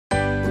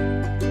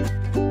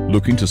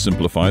Looking to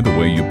simplify the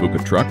way you book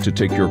a truck to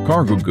take your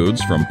cargo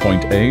goods from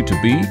point A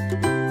to B?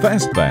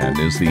 FastVan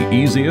is the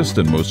easiest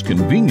and most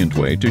convenient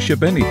way to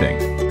ship anything.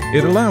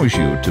 It allows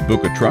you to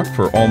book a truck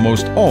for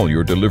almost all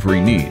your delivery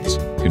needs.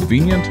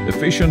 Convenient,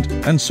 efficient,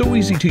 and so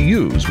easy to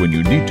use when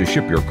you need to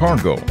ship your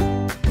cargo.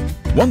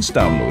 Once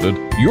downloaded,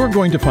 you're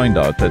going to find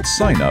out that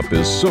sign-up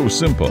is so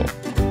simple.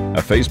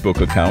 A Facebook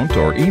account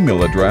or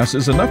email address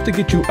is enough to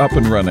get you up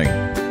and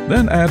running.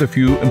 Then add a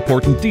few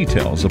important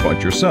details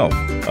about yourself,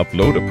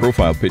 upload a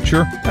profile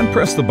picture, and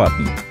press the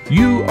button.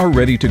 You are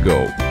ready to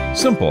go.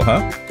 Simple,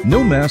 huh?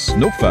 No mess,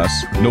 no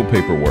fuss, no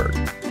paperwork.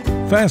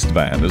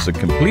 FastVan is a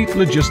complete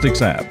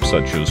logistics app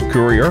such as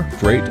courier,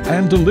 freight,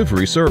 and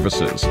delivery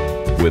services.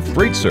 With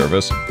freight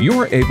service,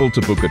 you are able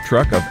to book a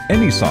truck of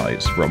any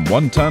size from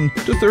 1 ton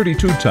to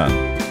 32 ton.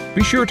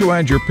 Be sure to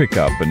add your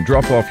pickup and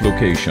drop-off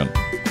location.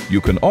 You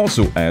can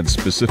also add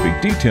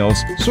specific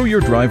details so your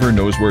driver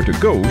knows where to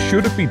go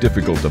should it be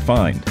difficult to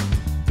find.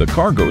 The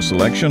cargo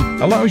selection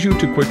allows you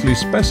to quickly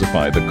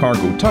specify the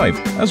cargo type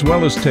as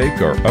well as take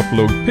or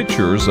upload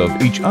pictures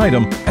of each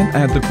item and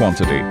add the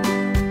quantity.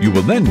 You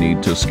will then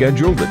need to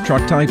schedule the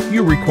truck type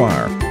you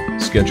require.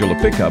 Schedule a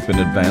pickup in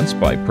advance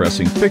by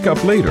pressing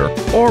Pickup Later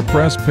or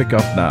press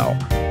Pickup Now.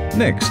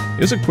 Next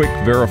is a quick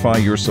verify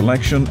your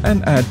selection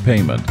and add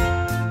payment.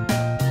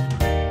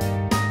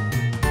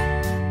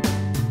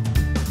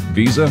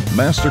 Visa,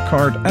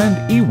 MasterCard,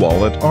 and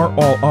e-wallet are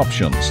all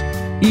options.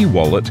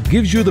 E-wallet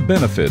gives you the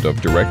benefit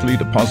of directly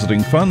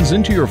depositing funds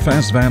into your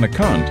FastVan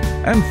account,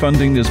 and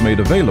funding is made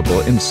available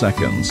in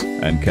seconds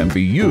and can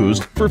be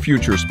used for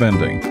future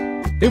spending.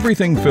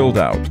 Everything filled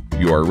out,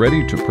 you are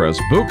ready to press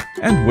book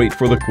and wait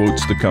for the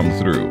quotes to come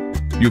through.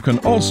 You can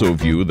also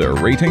view their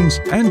ratings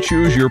and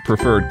choose your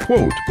preferred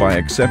quote by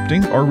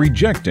accepting or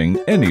rejecting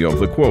any of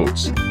the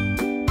quotes.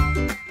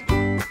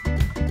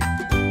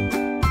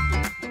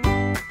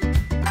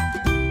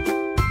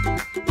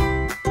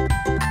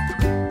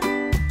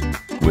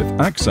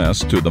 With access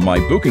to the My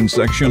Booking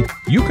section,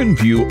 you can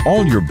view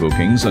all your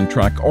bookings and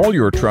track all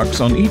your trucks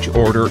on each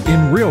order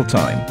in real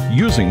time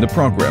using the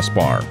progress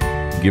bar,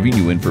 giving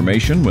you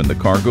information when the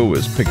cargo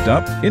is picked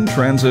up, in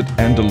transit,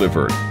 and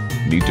delivered.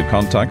 Need to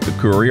contact the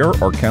courier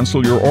or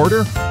cancel your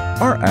order?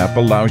 Our app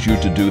allows you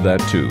to do that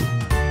too.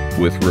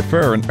 With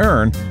Refer and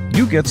Earn,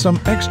 you get some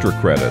extra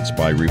credits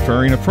by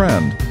referring a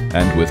friend,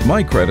 and with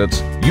My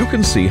Credits, you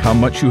can see how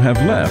much you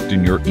have left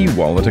in your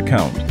e-wallet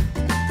account.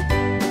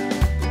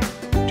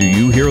 Do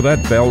you hear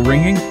that bell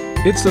ringing?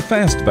 It's the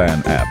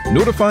FastVan app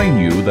notifying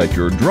you that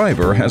your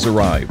driver has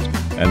arrived.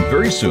 And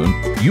very soon,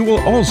 you will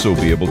also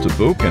be able to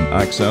book and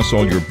access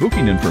all your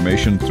booking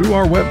information through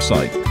our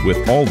website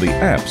with all the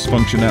app's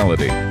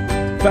functionality.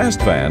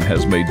 FastVan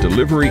has made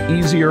delivery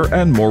easier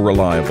and more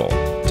reliable.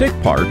 Take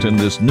part in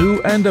this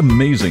new and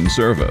amazing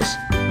service.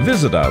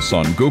 Visit us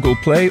on Google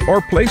Play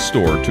or Play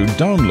Store to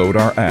download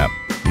our app.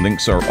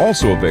 Links are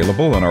also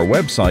available on our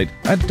website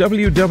at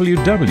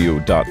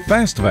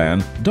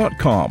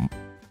www.fastvan.com.